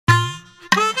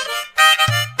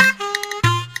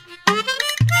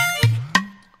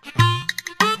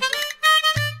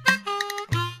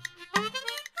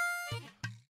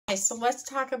so let's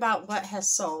talk about what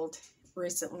has sold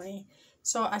recently.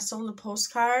 So I sold a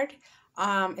postcard.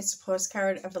 It's a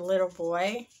postcard of a little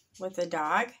boy with a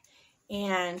dog,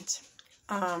 and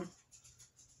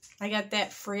I got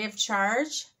that free of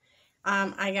charge.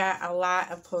 I got a lot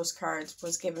of postcards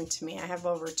was given to me. I have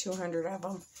over 200 of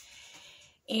them.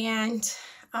 And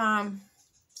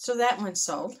so that one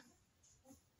sold.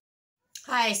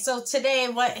 Hi, so today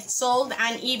what sold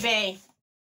on eBay.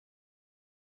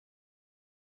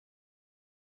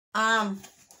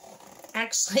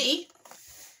 Actually,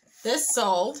 this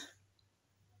sold.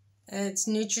 It's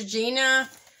Neutrogena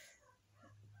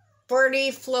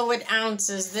 40 fluid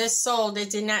ounces. This sold. It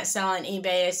did not sell on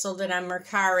eBay. I sold it on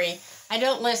Mercari. I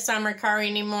don't list on Mercari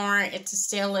anymore. It's a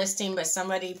stale listing, but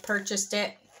somebody purchased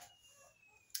it.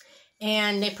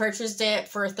 And they purchased it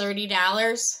for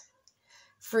 $30.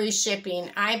 Free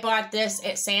shipping. I bought this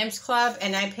at Sam's Club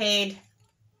and I paid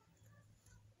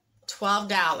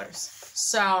 $12.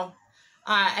 So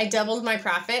I doubled my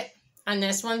profit on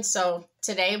this one. So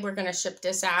today we're going to ship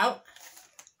this out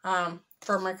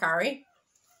for Mercari.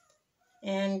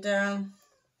 And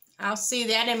I'll see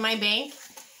that in my bank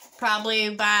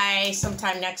probably by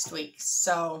sometime next week.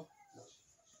 So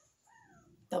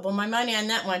double my money on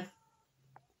that one.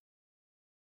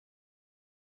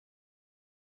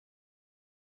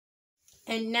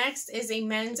 And next is a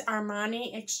men's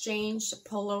Armani Exchange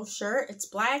polo shirt. It's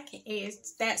black.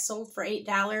 That sold for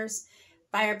 $8.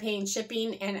 Buyer paying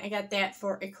shipping, and I got that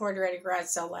for a quarter at a garage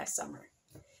sale last summer.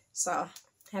 So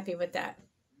happy with that.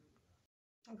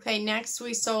 Okay, next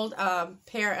we sold a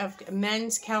pair of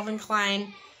men's Calvin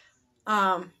Klein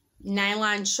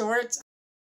nylon shorts.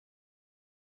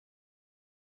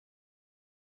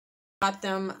 Bought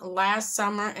them last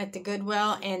summer at the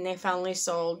Goodwill, and they finally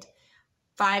sold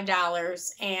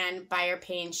 $5 and buyer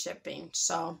paying shipping.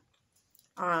 So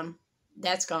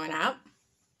that's going out.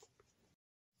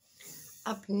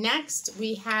 Up next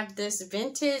we have this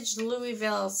vintage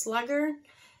Louisville Slugger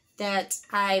that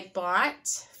I bought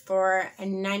for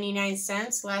 99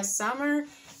 cents last summer.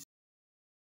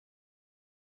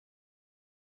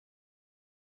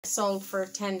 Sold for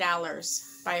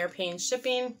 $10 buyer paying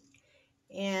shipping.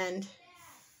 And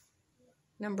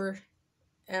I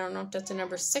don't know if that's a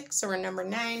number 6 or a number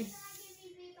 9.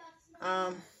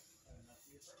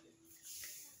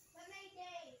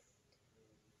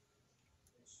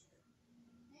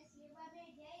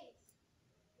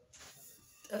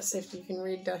 Let's see if you can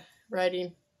read the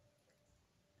writing.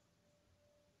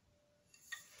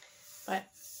 But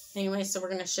anyway, so we're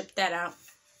going to ship that out.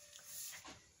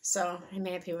 So I'm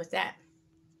happy with that.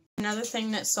 Another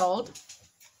thing that sold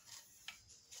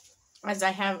is I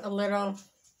have a little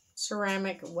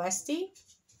ceramic Westie.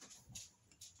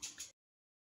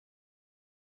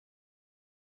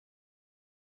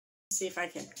 See if I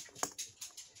can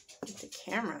get the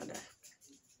camera to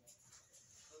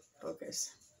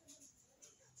focus.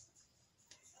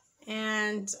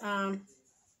 And so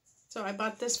I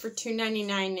bought this for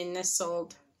 $2.99, and this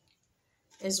sold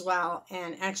as well.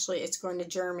 And actually it's going to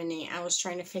Germany. I was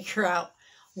trying to figure out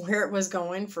where it was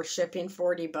going for shipping,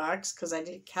 $40, because I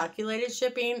did calculated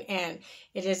shipping, and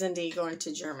it is indeed going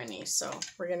to Germany. So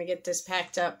we're going to get this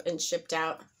packed up and shipped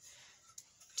out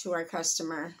to our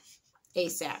customer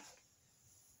ASAP.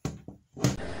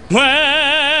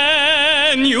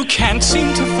 When you can't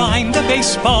seem to find a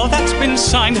baseball that's been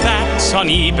signed, that's on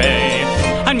eBay.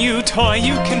 A new toy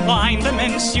you can wind, the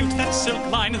men's suit, that silk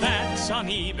line, that's on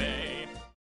eBay.